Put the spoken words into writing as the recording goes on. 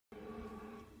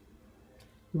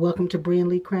Welcome to Bree and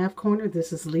Lee Craft Corner.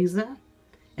 This is Lisa,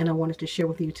 and I wanted to share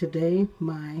with you today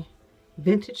my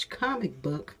vintage comic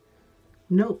book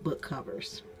notebook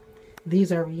covers. These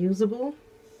are reusable.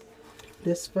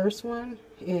 This first one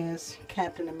is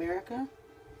Captain America,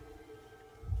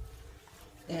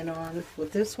 and on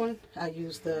with this one I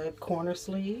use the corner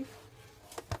sleeve.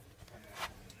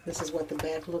 This is what the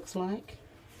back looks like.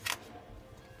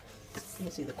 You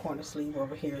can see the corner sleeve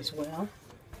over here as well.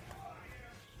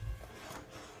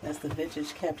 That's the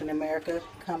vintage Captain America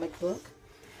comic book.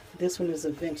 This one is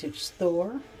a vintage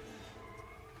Thor.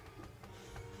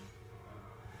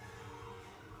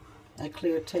 I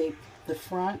clear tape the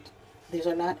front. These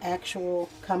are not actual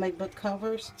comic book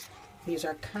covers. These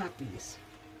are copies.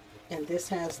 And this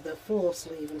has the full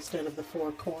sleeve instead of the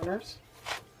four corners.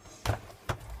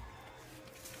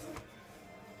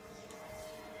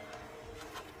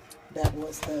 That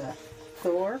was the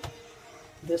Thor.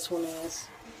 This one is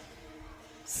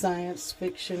Science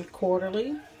Fiction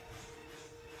Quarterly.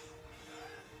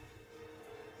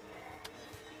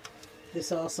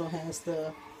 This also has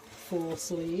the full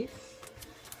sleeve.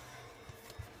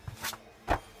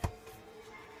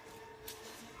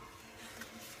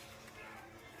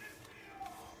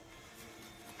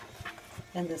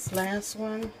 And this last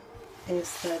one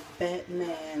is the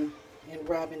Batman and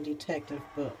Robin Detective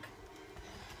book.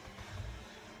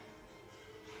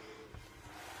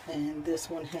 And this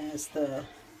one has the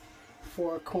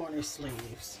four corner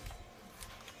sleeves.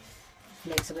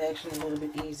 Makes it actually a little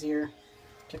bit easier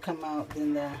to come out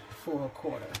than the full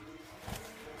quarter.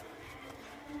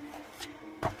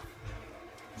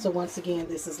 So once again,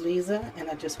 this is Lisa, and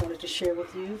I just wanted to share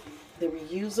with you the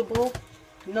reusable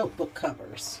notebook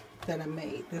covers that I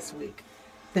made this week.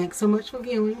 Thanks so much for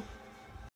viewing.